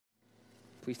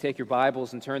Please take your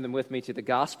Bibles and turn them with me to the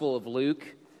Gospel of Luke,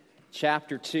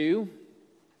 chapter 2.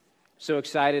 So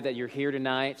excited that you're here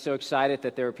tonight. So excited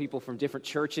that there are people from different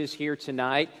churches here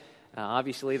tonight.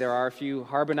 Obviously, there are a few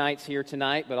Harbinites here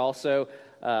tonight, but also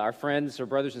our friends or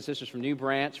brothers and sisters from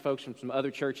NewBranch, folks from some other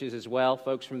churches as well,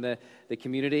 folks from the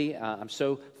community. I'm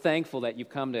so thankful that you've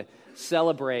come to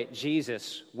celebrate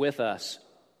Jesus with us.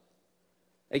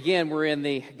 Again, we're in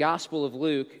the Gospel of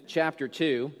Luke, chapter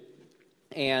 2.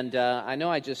 And I know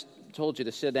I just told you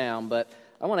to sit down, but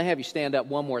I want to have you stand up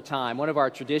one more time. One of our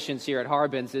traditions here at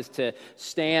Harbins is to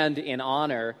stand in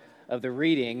honor of the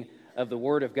reading of the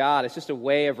Word of God. It's just a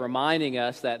way of reminding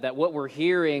us that what we're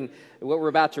hearing, what we're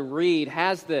about to read,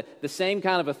 has the same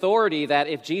kind of authority that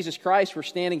if Jesus Christ were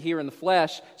standing here in the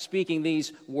flesh speaking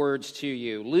these words to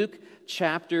you. Luke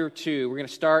chapter 2. We're going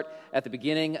to start at the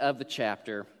beginning of the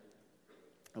chapter.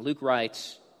 Luke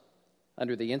writes,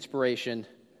 under the inspiration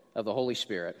of the Holy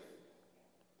Spirit.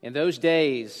 In those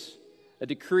days, a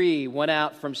decree went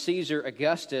out from Caesar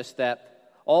Augustus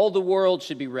that all the world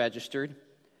should be registered.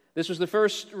 This was the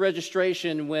first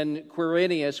registration when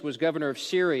Quirinius was governor of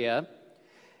Syria,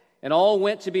 and all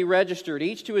went to be registered,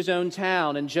 each to his own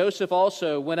town. And Joseph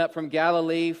also went up from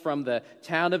Galilee, from the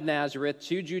town of Nazareth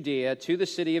to Judea, to the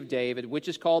city of David, which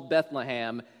is called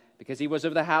Bethlehem, because he was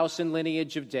of the house and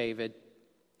lineage of David,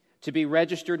 to be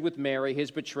registered with Mary,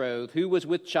 his betrothed, who was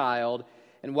with child.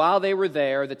 And while they were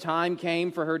there, the time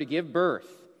came for her to give birth.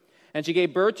 And she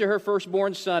gave birth to her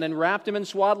firstborn son, and wrapped him in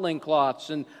swaddling cloths,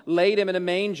 and laid him in a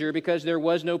manger, because there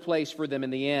was no place for them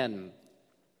in the inn.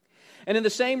 And in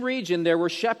the same region there were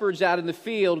shepherds out in the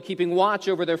field, keeping watch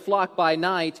over their flock by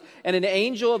night. And an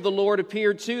angel of the Lord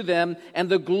appeared to them, and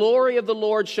the glory of the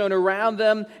Lord shone around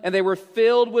them, and they were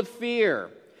filled with fear.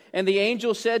 And the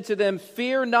angel said to them,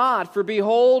 "Fear not, for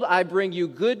behold, I bring you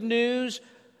good news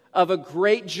of a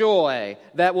great joy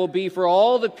that will be for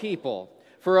all the people.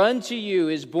 For unto you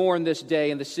is born this day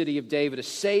in the city of David a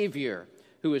Savior,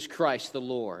 who is Christ the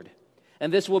Lord.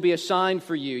 And this will be a sign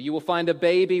for you. You will find a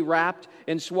baby wrapped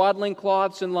in swaddling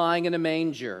cloths and lying in a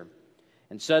manger."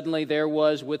 And suddenly there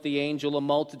was with the angel a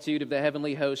multitude of the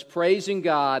heavenly host, praising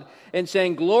God and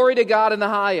saying, "Glory to God in the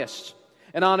highest,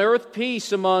 and on earth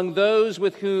peace among those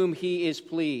with whom he is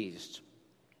pleased."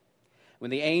 When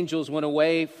the angels went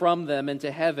away from them into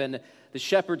heaven, the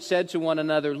shepherds said to one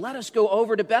another, "Let us go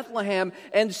over to Bethlehem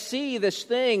and see this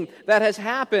thing that has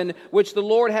happened, which the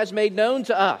Lord has made known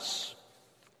to us."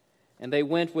 And they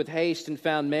went with haste and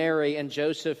found Mary and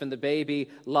Joseph and the baby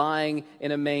lying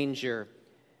in a manger.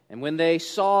 And when they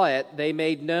saw it, they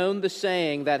made known the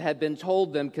saying that had been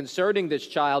told them concerning this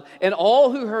child. And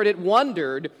all who heard it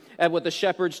wondered at what the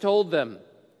shepherds told them.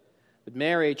 But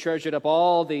Mary treasured up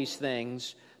all these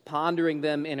things, pondering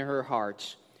them in her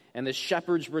heart. And the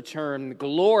shepherds returned,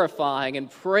 glorifying and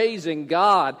praising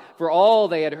God for all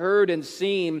they had heard and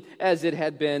seen as it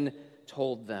had been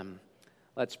told them.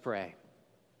 Let's pray.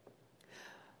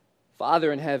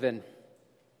 Father in heaven,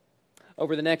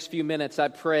 over the next few minutes, I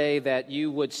pray that you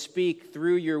would speak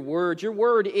through your word. Your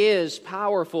word is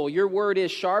powerful. Your word is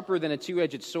sharper than a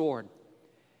two-edged sword.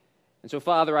 And so,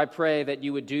 Father, I pray that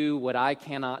you would do what I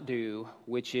cannot do,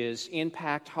 which is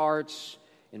impact hearts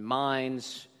and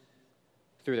minds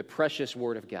through the precious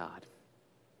word of God.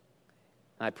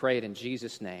 I pray it in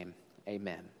Jesus' name.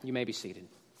 Amen. You may be seated.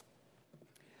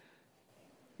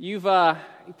 You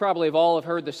probably have all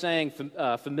heard the saying,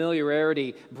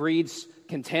 familiarity breeds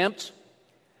contempt.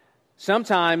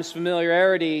 Sometimes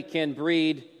familiarity can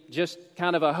breed just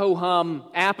kind of a ho-hum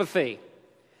apathy.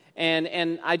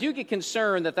 And I do get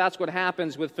concerned that that's what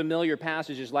happens with familiar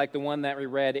passages like the one that we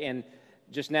read in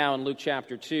just now in Luke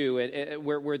chapter 2,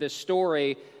 where this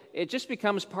story, it just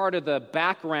becomes part of the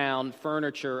background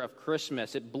furniture of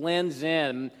Christmas. It blends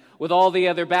in with all the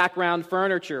other background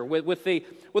furniture, with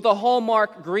the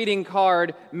Hallmark greeting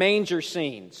card manger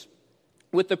scenes,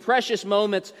 with the precious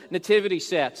moments nativity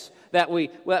sets that we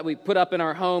put up in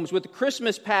our homes, with the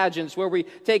Christmas pageants where we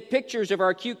take pictures of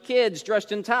our cute kids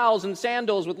dressed in towels and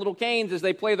sandals with little canes as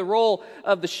they play the role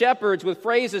of the shepherds, with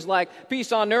phrases like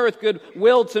peace on earth,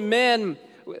 goodwill to men,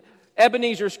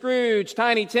 Ebenezer Scrooge,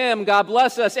 Tiny Tim, God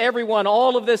bless us, everyone,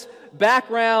 all of this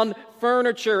background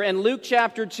furniture. And Luke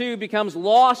chapter 2 becomes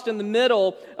lost in the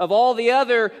middle of all the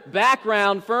other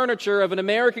background furniture of an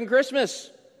American Christmas.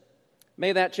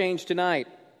 May that change tonight.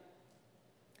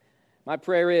 My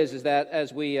prayer is that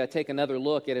as we take another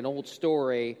look at an old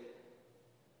story,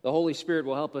 the Holy Spirit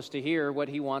will help us to hear what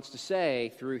He wants to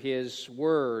say through His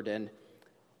Word. And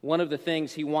one of the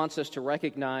things He wants us to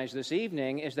recognize this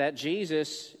evening is that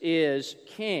Jesus is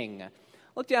King.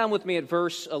 Look down with me at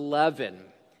verse 11.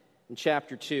 in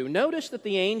chapter 2. Notice that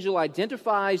the angel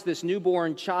identifies this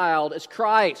newborn child as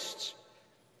Christ.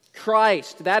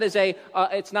 Christ, that is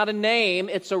it's not a name,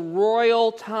 it's a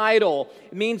royal title.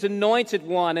 It means anointed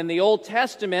one. In the Old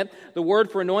Testament, the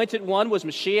word for anointed one was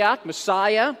Mashiach,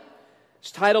 Messiah.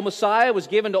 This title Messiah was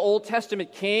given to Old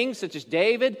Testament kings such as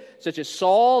David, such as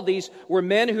Saul. These were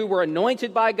men who were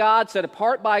anointed by God, set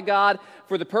apart by God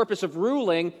for the purpose of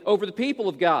ruling over the people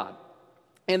of God.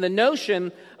 And the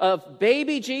notion of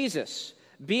baby Jesus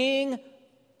being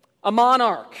a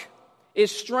monarch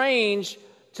is strange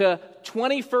to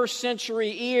 21st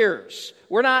century ears.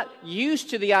 We're not used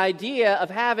to the idea of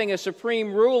having a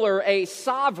supreme ruler, a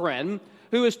sovereign,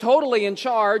 who is totally in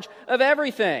charge of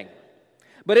everything.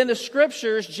 But in the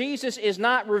Scriptures, Jesus is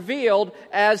not revealed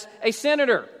as a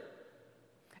senator,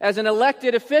 as an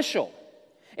elected official.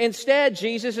 Instead,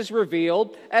 Jesus is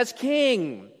revealed as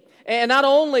king. And not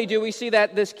only do we see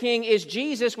that this king is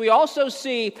Jesus, we also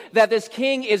see that this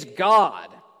king is God.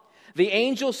 The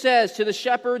angel says to the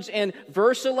shepherds in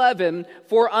verse 11,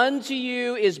 "For unto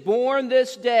you is born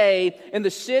this day in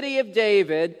the city of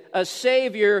David a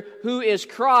Savior who is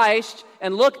Christ."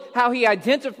 And look how he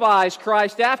identifies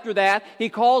Christ after that. He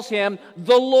calls him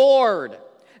the Lord.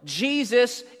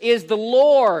 Jesus is the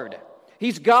Lord.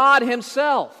 He's God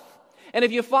himself. And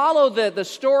if you follow the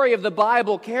story of the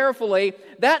Bible carefully,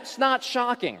 that's not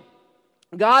shocking.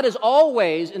 God has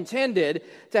always intended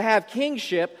to have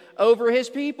kingship over his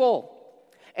people.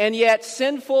 And yet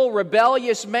sinful,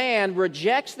 rebellious man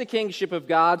rejects the kingship of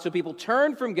God, so people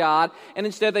turn from God, and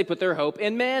instead they put their hope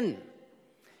in men.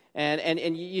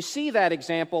 And you see that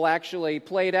example actually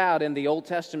played out in the Old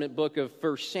Testament book of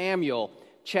 1 Samuel,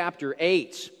 chapter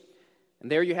 8. And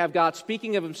there you have God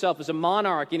speaking of himself as a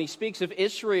monarch, and he speaks of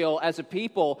Israel as a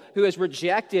people who has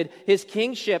rejected his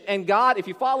kingship. And God, if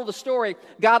you follow the story,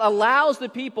 God allows the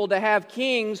people to have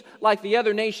kings like the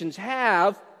other nations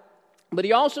have, but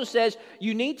he also says,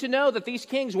 you need to know that these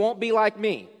kings won't be like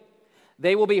me.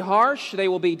 They will be harsh, they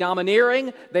will be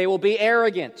domineering, they will be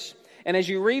arrogant. And as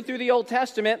you read through the Old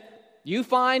Testament, you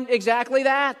find exactly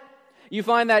that. You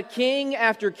find that king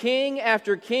after king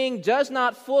after king does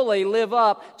not fully live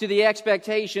up to the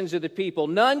expectations of the people.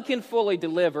 None can fully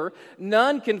deliver.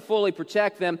 None can fully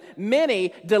protect them.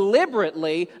 Many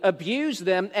deliberately abuse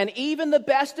them. And even the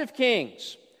best of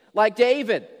kings, like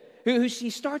David, who he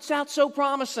starts out so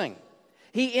promising,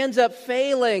 he ends up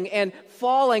failing and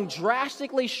falling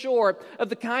drastically short of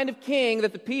the kind of king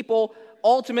that the people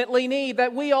ultimately need,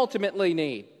 that we ultimately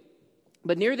need.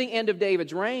 But near the end of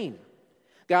David's reign,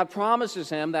 God promises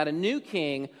him that a new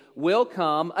king will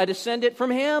come, a descendant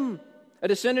from him, a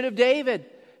descendant of David,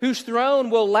 whose throne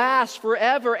will last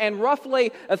forever. And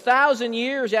roughly 1,000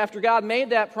 years after God made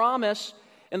that promise,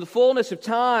 in the fullness of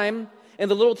time, in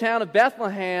the little town of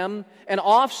Bethlehem, an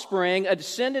offspring, a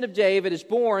descendant of David, is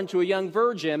born to a young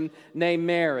virgin named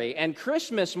Mary. And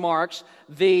Christmas marks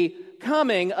the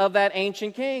coming of that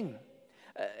ancient king.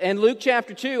 And Luke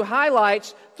chapter 2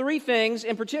 highlights 3 things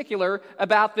in particular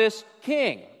about this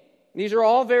king. These are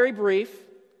all very brief,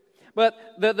 but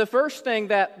the first thing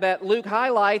that Luke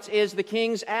highlights is the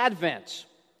king's advent.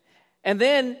 And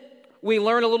then we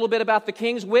learn a little bit about the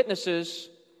king's witnesses,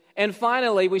 and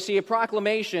finally we see a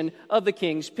proclamation of the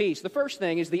king's peace. The first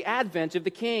thing is the advent of the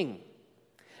king.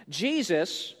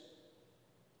 Jesus,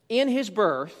 in his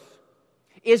birth,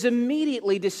 is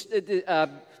immediately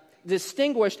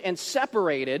distinguished and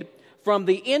separated from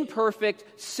the imperfect,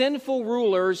 sinful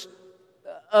rulers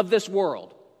of this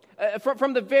world.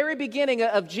 From the very beginning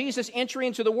of Jesus' entry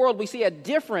into the world, we see a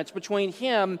difference between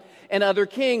him and other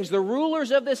kings. The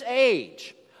rulers of this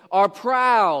age are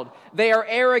proud, they are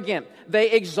arrogant,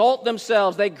 they exalt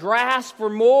themselves, they grasp for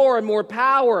more and more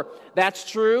power. That's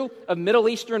true of Middle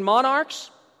Eastern monarchs.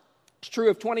 It's true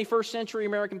of 21st century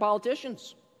American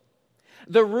politicians.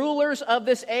 The rulers of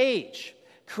this age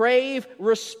crave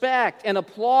respect and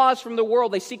applause from the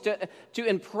world. They seek to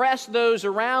impress those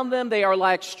around them. They are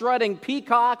like strutting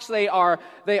peacocks. They are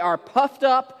puffed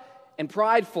up and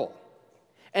prideful.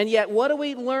 And yet, what do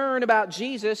we learn about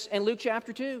Jesus in Luke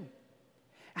chapter 2?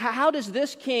 How does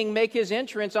this king make his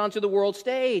entrance onto the world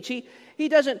stage? He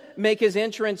doesn't make his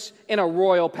entrance in a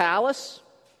royal palace.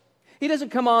 He doesn't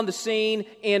come on the scene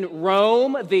in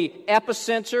Rome, the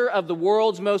epicenter of the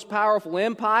world's most powerful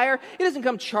empire. He doesn't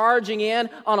come charging in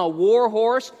on a war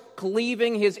horse,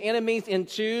 cleaving his enemies in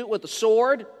two with a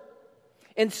sword.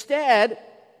 Instead,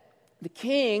 the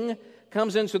king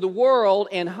comes into the world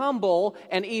in humble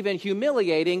and even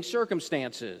humiliating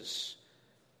circumstances.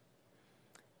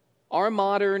 Our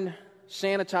modern,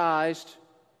 sanitized,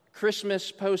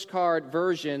 Christmas postcard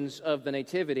versions of the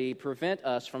Nativity prevent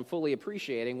us from fully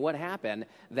appreciating what happened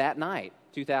that night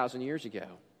 2,000 years ago.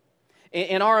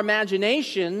 In our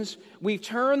imaginations, we've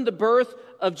turned the birth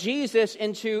of Jesus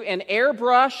into an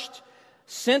airbrushed,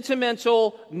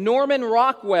 sentimental, Norman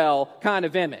Rockwell kind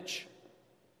of image.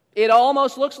 It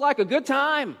almost looks like a good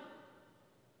time,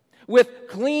 with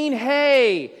clean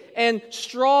hay and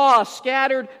straw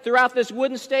scattered throughout this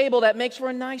wooden stable that makes for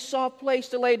a nice soft place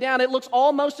to lay down. It looks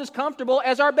almost as comfortable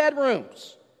as our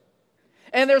bedrooms.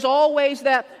 And there's always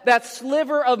that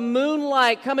sliver of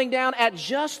moonlight coming down at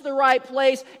just the right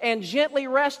place and gently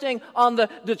resting on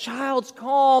the child's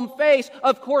calm face.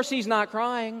 Of course, he's not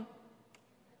crying.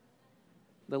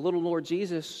 The little Lord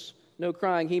Jesus, no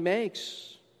crying he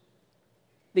makes.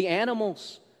 The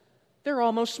animals, they're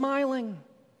almost smiling.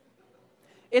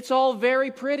 It's all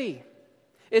very pretty.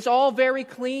 It's all very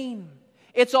clean.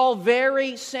 It's all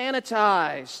very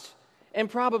sanitized. And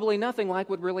probably nothing like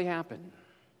what really happened.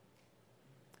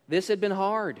 This had been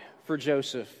hard for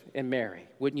Joseph and Mary,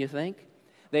 wouldn't you think?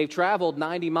 They've traveled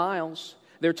 90 miles.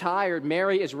 They're tired.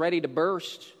 Mary is ready to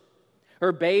burst.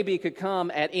 Her baby could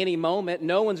come at any moment.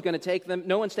 No one's going to take them.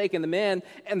 No one's taking them in.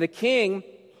 And the king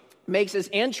makes his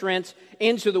entrance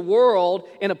into the world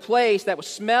in a place that was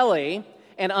smelly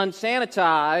and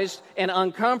unsanitized and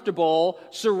uncomfortable,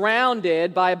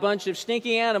 surrounded by a bunch of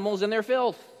stinky animals and their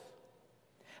filth.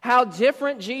 How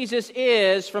different Jesus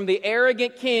is from the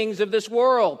arrogant kings of this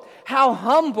world. How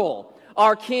humble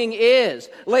our King is.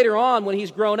 Later on, when he's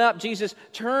grown up, Jesus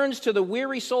turns to the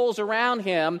weary souls around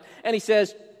him and he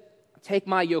says, "Take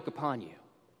my yoke upon you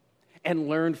and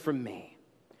learn from me,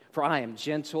 for I am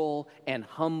gentle and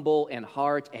humble in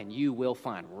heart, and you will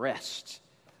find rest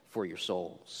for your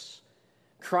souls."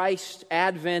 Christ's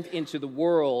advent into the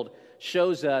world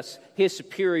shows us his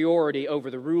superiority over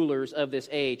the rulers of this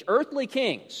age. Earthly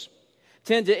kings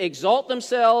tend to exalt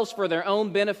themselves for their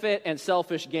own benefit and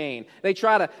selfish gain. They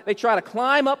try to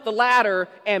climb up the ladder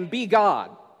and be God.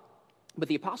 But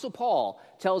the Apostle Paul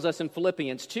tells us in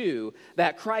Philippians 2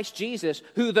 that Christ Jesus,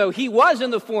 who though he was in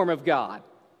the form of God,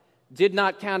 did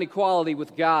not count equality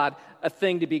with God a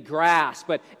thing to be grasped,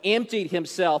 but emptied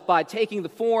himself by taking the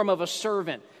form of a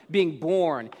servant, being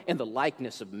born in the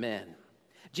likeness of men.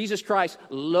 Jesus Christ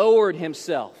lowered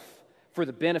himself for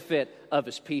the benefit of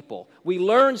his people. We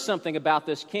learn something about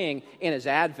this king in his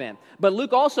advent. But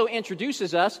Luke also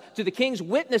introduces us to the king's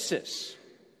witnesses.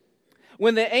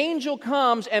 When the angel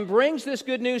comes and brings this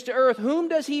good news to earth, whom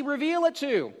does he reveal it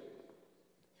to?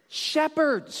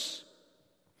 Shepherds.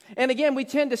 And again, we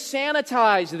tend to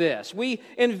sanitize this. We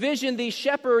envision these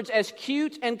shepherds as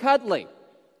cute and cuddly,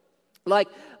 like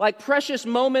precious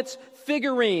moments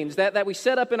figurines that we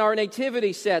set up in our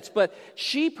nativity sets. But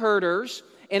sheep herders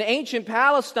in ancient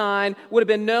Palestine would have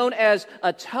been known as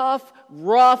a tough,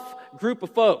 rough group of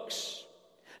folks.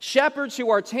 Shepherds who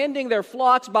are tending their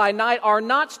flocks by night are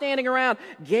not standing around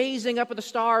gazing up at the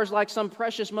stars like some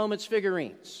precious moments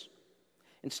figurines.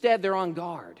 Instead, they're on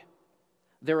guard.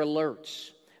 They're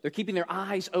alert. They're keeping their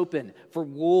eyes open for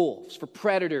wolves, for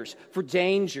predators, for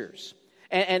dangers.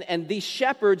 And these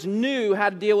shepherds knew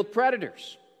how to deal with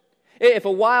predators. If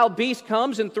a wild beast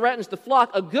comes and threatens the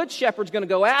flock, a good shepherd's going to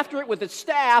go after it with its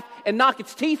staff and knock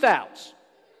its teeth out.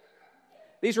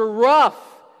 These were rough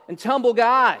and tumble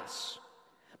guys.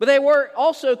 But they were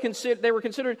also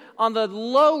considered on the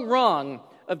low rung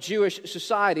of Jewish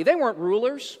society. They weren't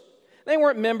rulers. They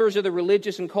weren't members of the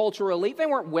religious and cultural elite. They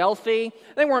weren't wealthy.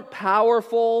 They weren't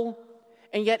powerful.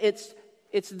 And yet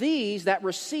it's these that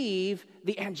receive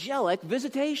the angelic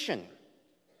visitation.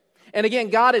 And again,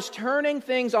 God is turning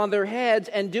things on their heads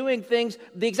and doing things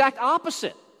the exact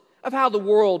opposite of how the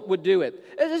world would do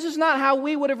it. This is not how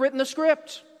we would have written the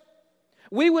script.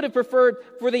 We would have preferred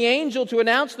for the angel to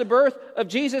announce the birth of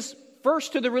Jesus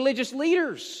first to the religious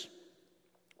leaders.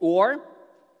 Or,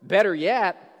 better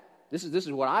yet, this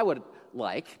is what I would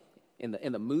like in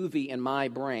the movie in my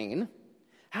brain.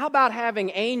 How about having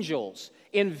angels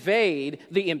invade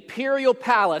the imperial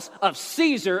palace of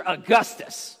Caesar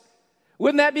Augustus?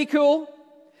 Wouldn't that be cool?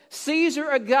 Caesar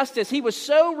Augustus, he was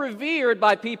so revered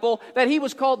by people that he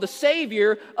was called the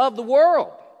savior of the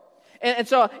world. And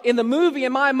so in the movie,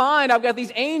 in my mind, I've got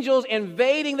these angels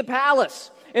invading the palace,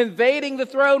 invading the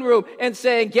throne room, and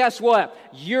saying, guess what?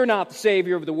 You're not the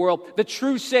savior of the world. The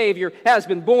true savior has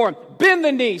been born. Bend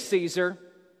the knee, Caesar.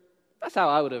 That's how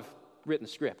I would have written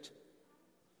the script.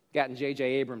 Gotten J.J.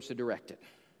 Abrams to direct it.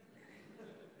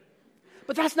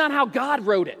 But that's not how God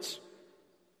wrote it.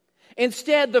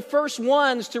 Instead, the first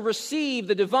ones to receive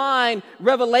the divine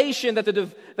revelation that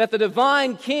the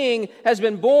divine king has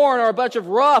been born are a bunch of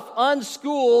rough,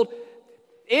 unschooled,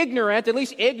 ignorant, at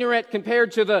least ignorant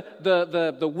compared to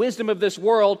the wisdom of this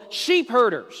world, sheep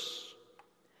herders.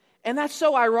 And that's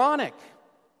so ironic.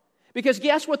 Because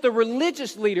guess what the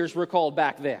religious leaders were called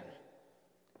back then?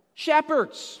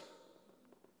 Shepherds.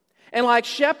 And like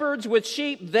shepherds with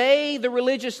sheep, they, the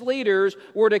religious leaders,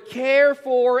 were to care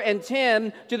for and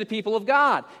tend to the people of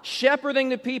God, shepherding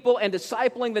the people and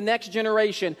discipling the next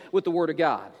generation with the Word of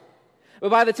God. But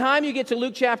by the time you get to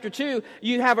Luke chapter 2,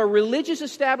 you have a religious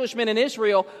establishment in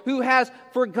Israel who has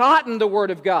forgotten the Word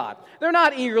of God. They're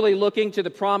not eagerly looking to the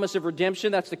promise of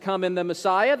redemption that's to come in the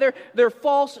Messiah. They're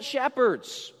false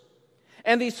shepherds.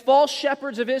 And these false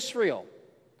shepherds of Israel,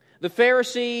 the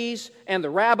Pharisees and the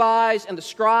rabbis and the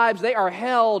scribes, they are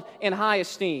held in high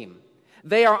esteem.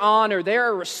 They are honored. They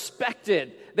are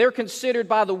respected. They're considered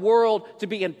by the world to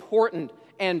be important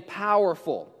and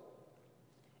powerful.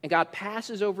 And God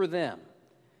passes over them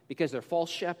because they're false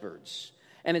shepherds.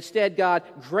 And instead, God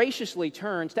graciously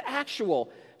turns to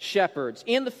actual shepherds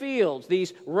in the fields,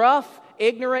 these rough,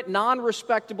 ignorant,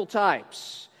 non-respectable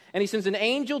types. And He sends an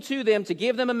angel to them to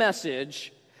give them a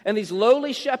message. And these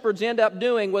lowly shepherds end up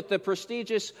doing what the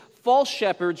prestigious false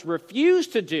shepherds refuse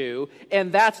to do,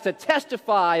 and that's to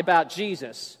testify about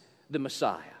Jesus, the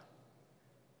Messiah.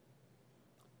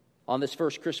 On this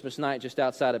first Christmas night just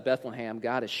outside of Bethlehem,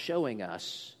 God is showing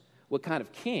us what kind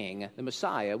of king the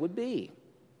Messiah would be.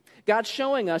 God's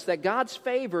showing us that God's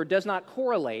favor does not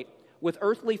correlate with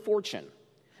earthly fortune.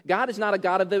 God is not a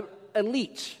God of the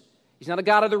elite. He's not a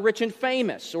God of the rich and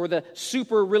famous or the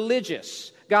super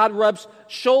religious. God rubs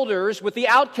shoulders with the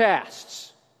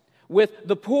outcasts, with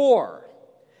the poor,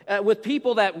 with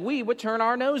people that we would turn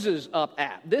our noses up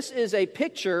at. This is a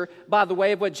picture, by the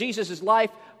way, of what Jesus'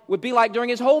 life would be like during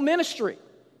His whole ministry.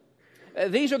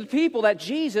 These are the people that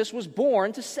Jesus was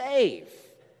born to save.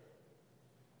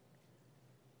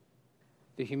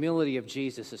 The humility of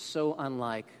Jesus is so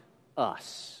unlike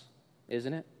us,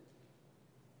 isn't it?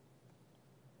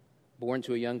 Born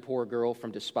to a young poor girl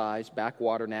from despised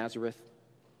backwater Nazareth.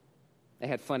 They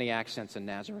had funny accents in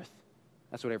Nazareth.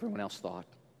 That's what everyone else thought.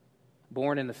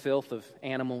 Born in the filth of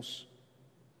animals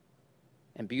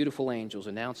and beautiful angels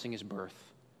announcing His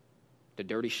birth to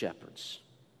dirty shepherds.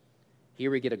 Here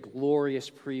we get a glorious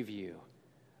preview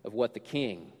of what the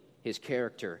King, His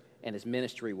character, and His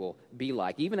ministry will be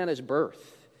like. Even at His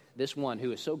birth, this one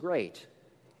who is so great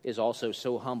is also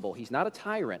so humble. He's not a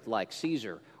tyrant like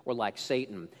Caesar or like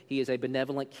Satan. He is a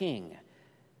benevolent king.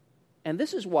 And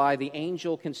this is why the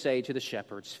angel can say to the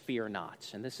shepherds, "Fear not."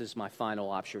 And this is my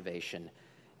final observation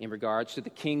in regards to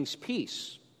the king's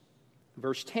peace.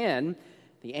 Verse 10,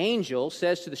 the angel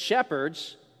says to the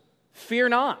shepherds, "Fear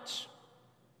not."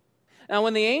 Now,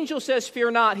 when the angel says,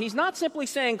 "Fear not," he's not simply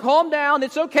saying, "Calm down,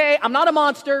 it's okay, I'm not a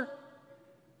monster."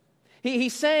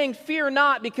 He's saying, "Fear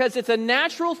not," because it's a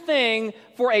natural thing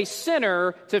for a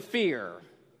sinner to fear.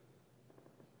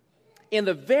 In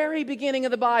the very beginning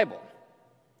of the Bible,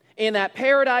 in that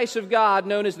paradise of God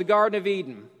known as the Garden of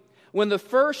Eden, when the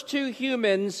first two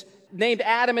humans named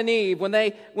Adam and Eve, when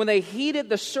they heeded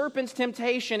the serpent's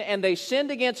temptation and they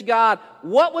sinned against God,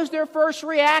 what was their first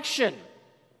reaction?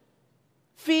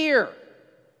 Fear.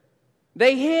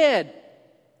 They hid.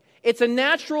 It's a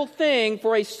natural thing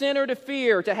for a sinner to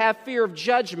fear, to have fear of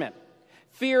judgment,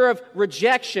 fear of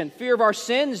rejection, fear of our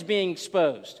sins being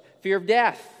exposed, fear of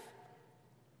death.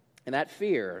 And that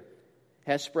fear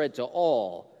has spread to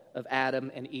all of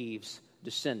Adam and Eve's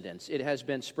descendants. It has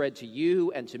been spread to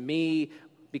you and to me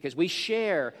because we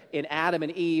share in Adam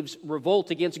and Eve's revolt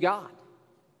against God.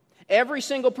 Every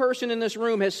single person in this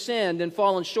room has sinned and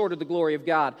fallen short of the glory of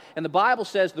God. And the Bible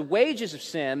says the wages of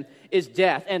sin is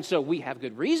death. And so we have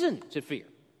good reason to fear.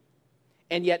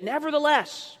 And yet,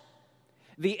 nevertheless,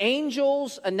 the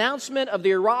angel's announcement of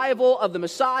the arrival of the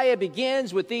Messiah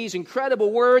begins with these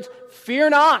incredible words,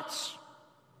 "Fear not."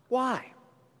 Why?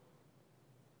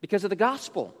 Because of the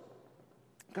gospel.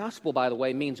 Gospel, by the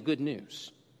way, means good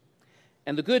news.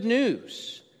 And the good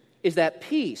news is that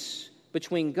peace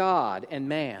between God and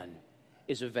man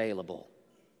is available.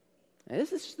 Now,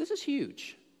 this is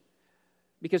huge.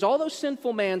 Because although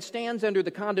sinful man stands under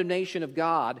the condemnation of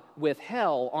God with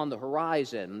hell on the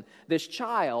horizon, this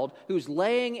child who's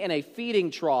laying in a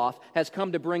feeding trough has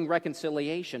come to bring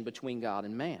reconciliation between God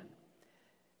and man.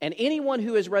 And anyone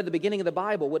who has read the beginning of the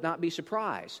Bible would not be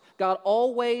surprised. God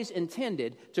always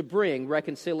intended to bring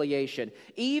reconciliation.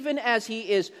 Even as He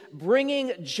is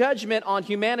bringing judgment on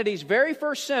humanity's very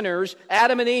first sinners,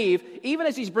 Adam and Eve, even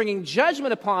as He's bringing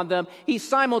judgment upon them, He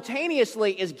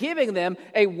simultaneously is giving them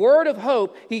a word of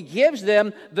hope. He gives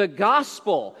them the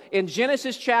gospel. In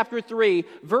Genesis chapter 3,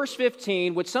 verse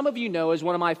 15, which some of you know is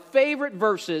one of my favorite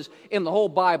verses in the whole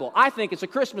Bible. I think it's a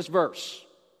Christmas verse.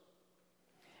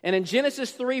 And in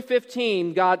Genesis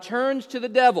 3:15, God turns to the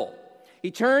devil.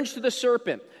 He turns to the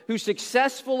serpent who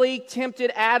successfully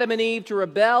tempted Adam and Eve to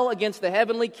rebel against the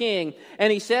heavenly king.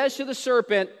 And he says to the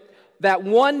serpent that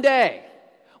one day,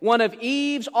 one of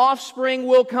Eve's offspring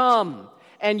will come,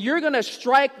 and you're going to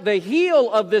strike the heel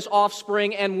of this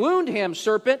offspring and wound him,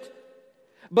 serpent.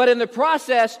 But in the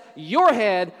process, your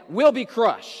head will be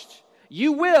crushed.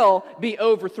 You will be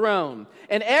overthrown.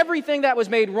 And everything that was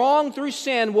made wrong through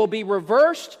sin will be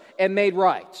reversed and made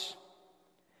right.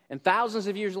 And thousands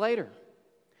of years later,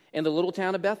 in the little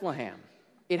town of Bethlehem,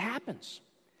 it happens.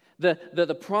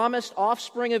 The promised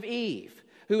offspring of Eve,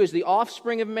 who is the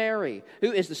offspring of Mary,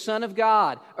 who is the Son of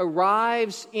God,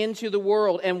 arrives into the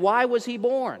world. And why was he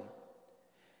born?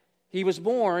 He was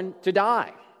born to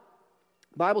die.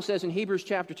 The Bible says in Hebrews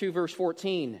chapter 2, verse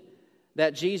 14,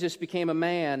 that Jesus became a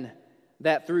man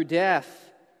that through death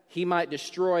he might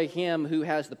destroy him who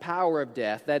has the power of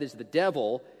death, that is the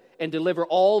devil, and deliver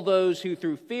all those who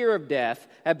through fear of death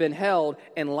have been held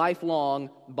in lifelong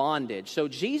bondage. So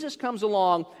Jesus comes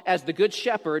along as the good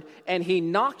shepherd, and he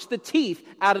knocks the teeth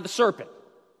out of the serpent.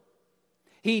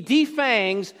 He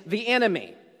defangs the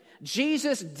enemy.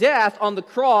 Jesus' death on the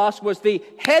cross was the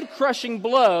head-crushing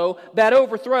blow that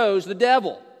overthrows the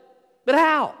devil. But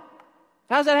how?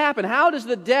 How does that happen? How does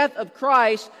the death of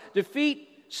Christ defeat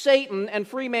Satan and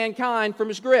free mankind from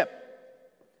his grip?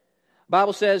 The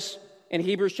Bible says in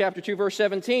Hebrews chapter 2, verse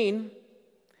 17,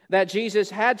 that Jesus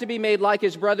had to be made like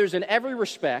his brothers in every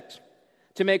respect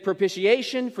to make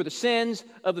propitiation for the sins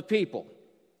of the people.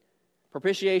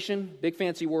 Propitiation, big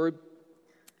fancy word,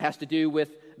 has to do with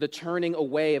the turning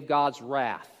away of God's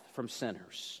wrath from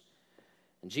sinners.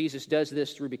 And Jesus does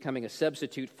this through becoming a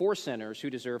substitute for sinners who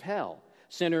deserve hell.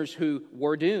 Sinners who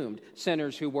were doomed,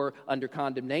 sinners who were under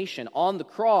condemnation. On the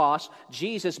cross,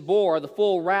 Jesus bore the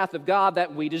full wrath of God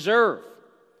that we deserve.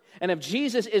 And if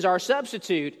Jesus is our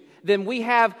substitute, then we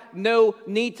have no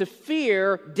need to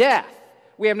fear death.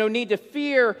 We have no need to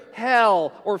fear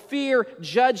hell or fear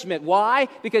judgment. Why?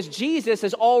 Because Jesus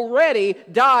has already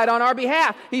died on our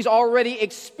behalf. He's already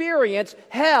experienced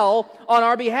hell on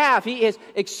our behalf. He has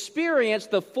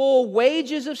experienced the full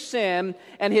wages of sin,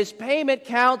 and his payment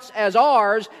counts as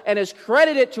ours and is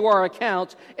credited to our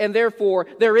account, and therefore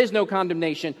there is no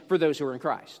condemnation for those who are in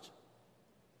Christ.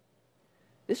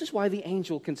 This is why the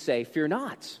angel can say, "Fear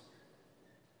not."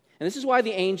 And this is why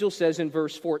the angel says in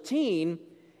verse 14,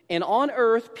 "And on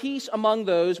earth peace among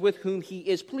those with whom he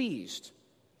is pleased."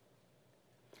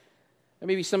 There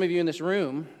may be some of you in this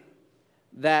room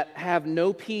that have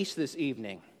no peace this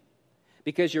evening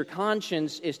because your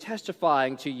conscience is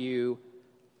testifying to you,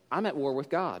 "I'm at war with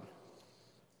God."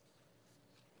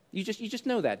 You just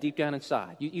know that deep down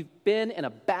inside. You've been in a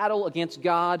battle against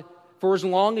God for as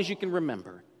long as you can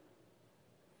remember.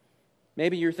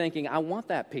 Maybe you're thinking, "I want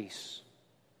that peace."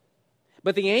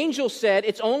 But the angel said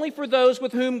it's only for those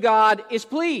with whom God is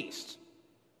pleased.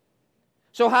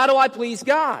 So how do I please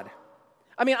God?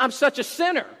 I mean, I'm such a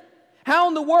sinner. How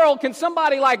in the world can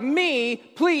somebody like me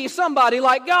please somebody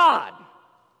like God?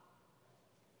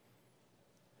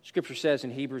 Scripture says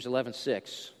in Hebrews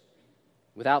 11:6,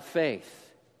 without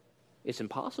faith, it's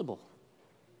impossible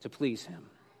to please him.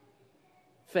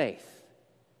 Faith.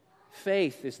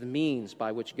 Faith is the means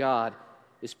by which God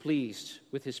is pleased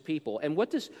with his people. And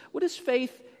what does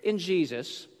faith in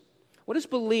Jesus, what does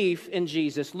belief in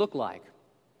Jesus look like?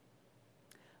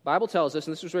 The Bible tells us,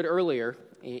 and this was read earlier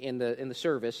in the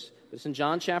service, it's in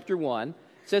John chapter 1,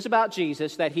 it says about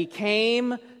Jesus that he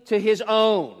came to his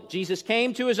own. Jesus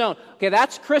came to his own. Okay,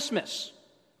 that's Christmas.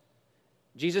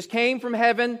 Jesus came from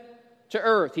heaven to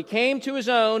earth. He came to his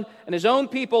own, and his own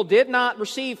people did not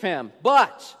receive him.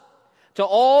 But to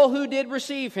all who did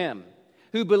receive him,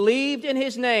 who believed in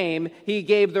his name, he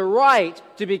gave the right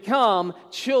to become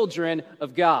children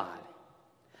of God.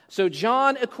 So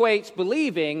John equates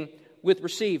believing with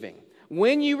receiving.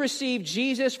 When you receive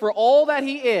Jesus for all that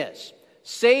he is,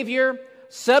 Savior,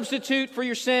 substitute for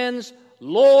your sins,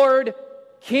 Lord,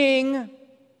 King,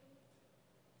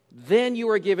 then you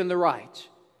are given the right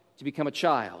to become a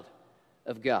child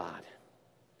of God.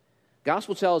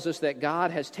 Gospel tells us that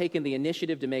God has taken the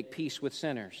initiative to make peace with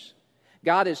sinners.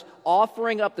 God is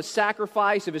offering up the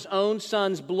sacrifice of his own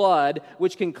Son's blood,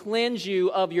 which can cleanse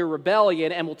you of your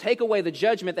rebellion and will take away the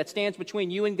judgment that stands between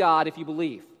you and God if you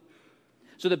believe.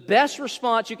 So the best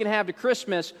response you can have to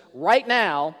Christmas right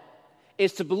now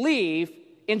is to believe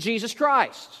in Jesus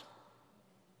Christ.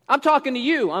 I'm talking to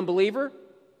you, unbeliever.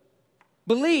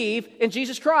 Believe in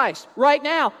Jesus Christ right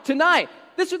now, tonight.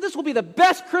 This will be the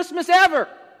best Christmas ever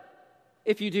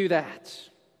if you do that.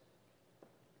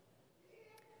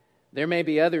 There may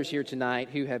be others here tonight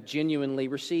who have genuinely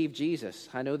received Jesus.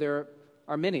 I know there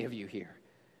are many of you here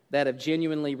that have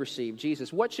genuinely received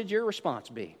Jesus. What should your response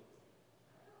be?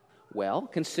 Well,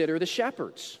 consider the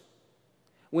shepherds.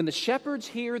 When the shepherds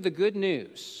hear the good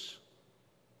news,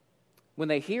 when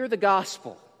they hear the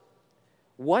gospel,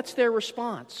 what's their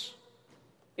response?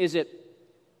 Is it,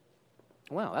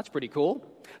 wow, that's pretty cool.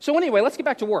 So anyway, let's get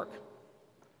back to work.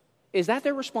 Is that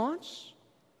their response?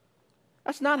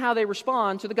 That's not how they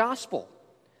respond to the gospel.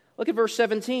 Look at verse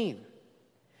 17.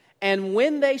 And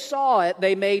when they saw it,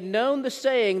 they made known the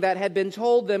saying that had been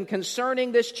told them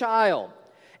concerning this child.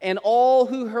 And all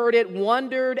who heard it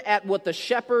wondered at what the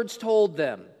shepherds told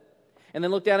them. And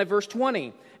then look down at verse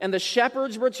 20. And the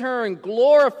shepherds returned,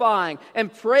 glorifying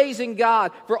and praising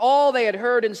God for all they had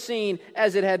heard and seen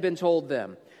as it had been told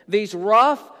them. These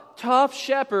rough, tough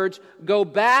shepherds go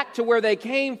back to where they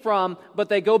came from, but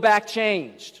they go back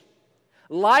changed.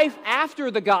 Life after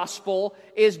the gospel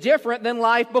is different than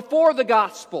life before the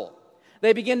gospel.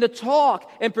 They begin to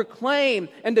talk and proclaim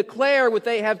and declare what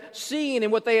they have seen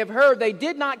and what they have heard. They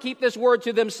did not keep this word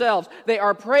to themselves. They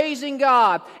are praising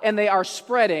God and they are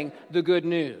spreading the good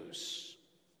news.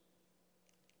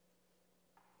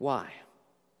 Why?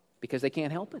 Because they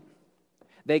can't help it.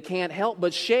 They can't help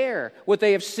but share what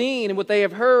they have seen and what they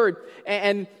have heard.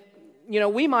 And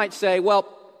we might say,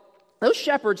 well, those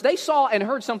shepherds, they saw and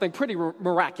heard something pretty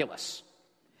miraculous.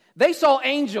 They saw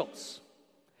angels.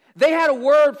 They had a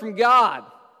word from God.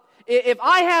 If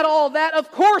I had all that,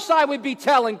 of course I would be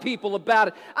telling people about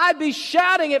it. I'd be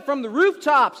shouting it from the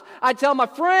rooftops. I'd tell my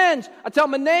friends. I'd tell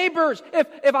my neighbors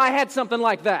if I had something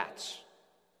like that.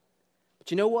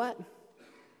 But you know what?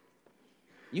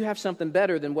 You have something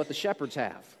better than what the shepherds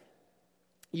have.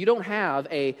 You don't have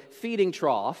a feeding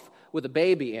trough with a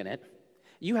baby in it.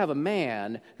 You have a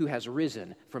man who has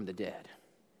risen from the dead.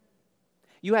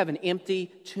 You have an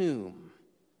empty tomb.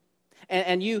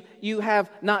 And you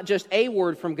have not just a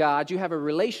word from God, you have a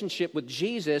relationship with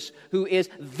Jesus who is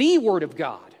the Word of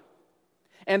God.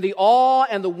 And the awe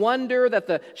and the wonder that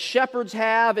the shepherds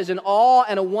have is an awe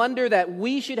and a wonder that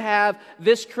we should have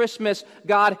this Christmas.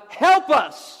 God, help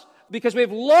us, because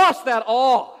we've lost that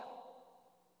awe.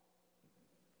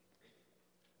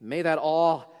 May that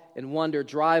awe and wonder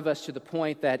drive us to the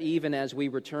point that even as we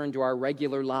return to our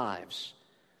regular lives,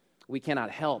 we cannot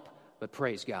help but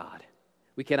praise God.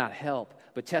 We cannot help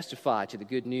but testify to the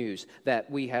good news that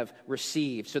we have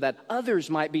received so that others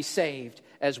might be saved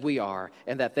as we are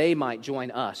and that they might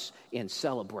join us in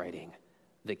celebrating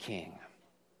the King.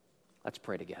 Let's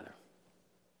pray together.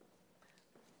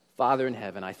 Father in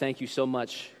heaven, I thank you so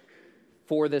much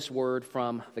for this word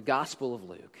from the Gospel of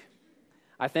Luke.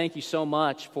 I thank you so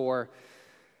much for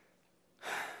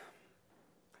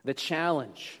the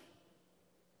challenge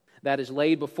that is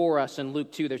laid before us in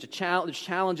Luke 2. There's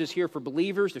challenges here for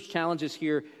believers. There's challenges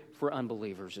here for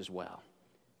unbelievers as well.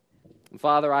 And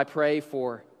Father, I pray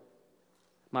for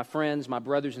my friends, my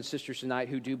brothers and sisters tonight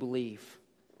who do believe.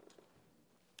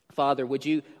 Father, would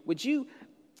you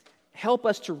help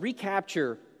us to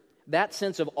recapture that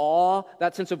sense of awe,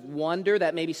 that sense of wonder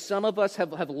that maybe some of us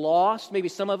have lost, maybe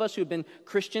some of us who have been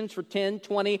Christians for 10,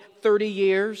 20, 30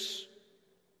 years.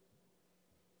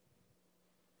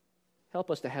 Help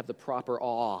us to have the proper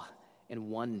awe and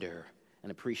wonder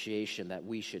and appreciation that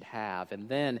we should have. And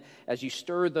then, as you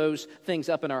stir those things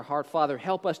up in our heart, Father,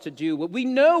 help us to do what we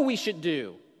know we should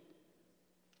do.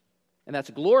 And that's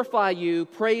glorify you,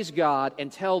 praise God, and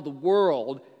tell the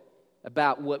world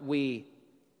about what we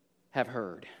have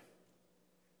heard.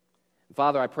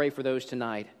 Father, I pray for those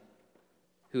tonight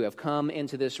who have come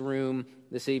into this room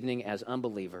this evening as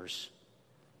unbelievers.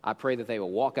 I pray that they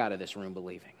will walk out of this room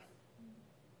believing.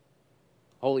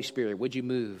 Holy Spirit, would you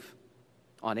move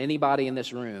on anybody in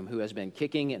this room who has been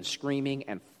kicking and screaming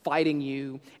and fighting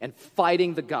you and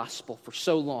fighting the gospel for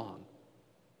so long?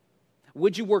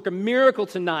 Would you work a miracle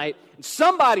tonight in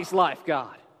somebody's life,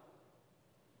 God?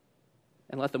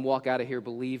 And let them walk out of here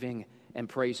believing and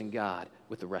praising God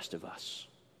with the rest of us.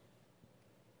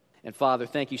 And Father,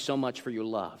 thank you so much for your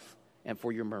love and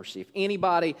for your mercy. If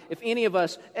any of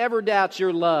us ever doubts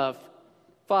your love,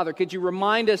 Father, could you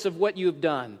remind us of what you have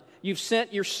done? You've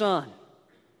sent your Son,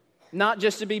 not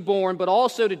just to be born, but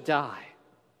also to die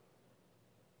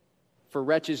for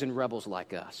wretches and rebels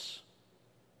like us.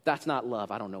 That's not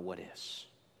love. I don't know what is.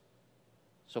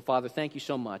 So, Father, thank you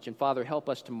so much. And, Father, help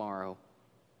us tomorrow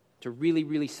to really,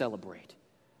 really celebrate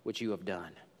what you have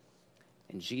done.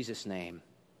 In Jesus' name,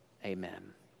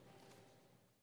 amen.